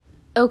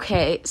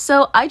Okay,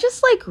 so I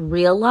just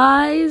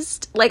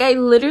realized, I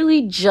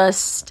literally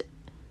just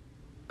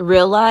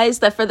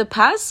realized that for the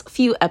past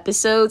few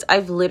episodes,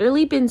 I've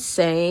literally been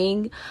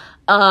saying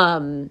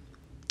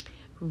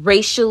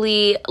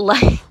racially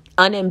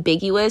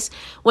unambiguous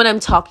when I'm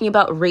talking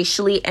about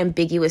racially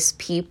ambiguous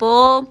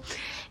people.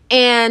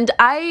 And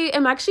I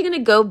am actually going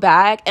to go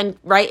back and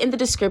write in the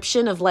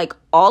description of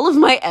all of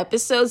my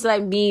episodes that I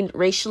mean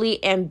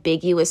racially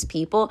ambiguous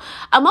people.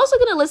 I'm also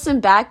going to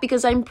listen back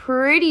because I'm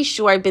pretty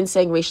sure I've been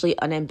saying racially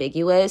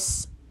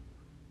unambiguous.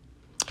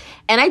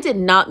 And I did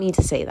not mean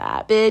to say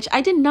that, bitch. I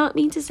did not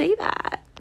mean to say that.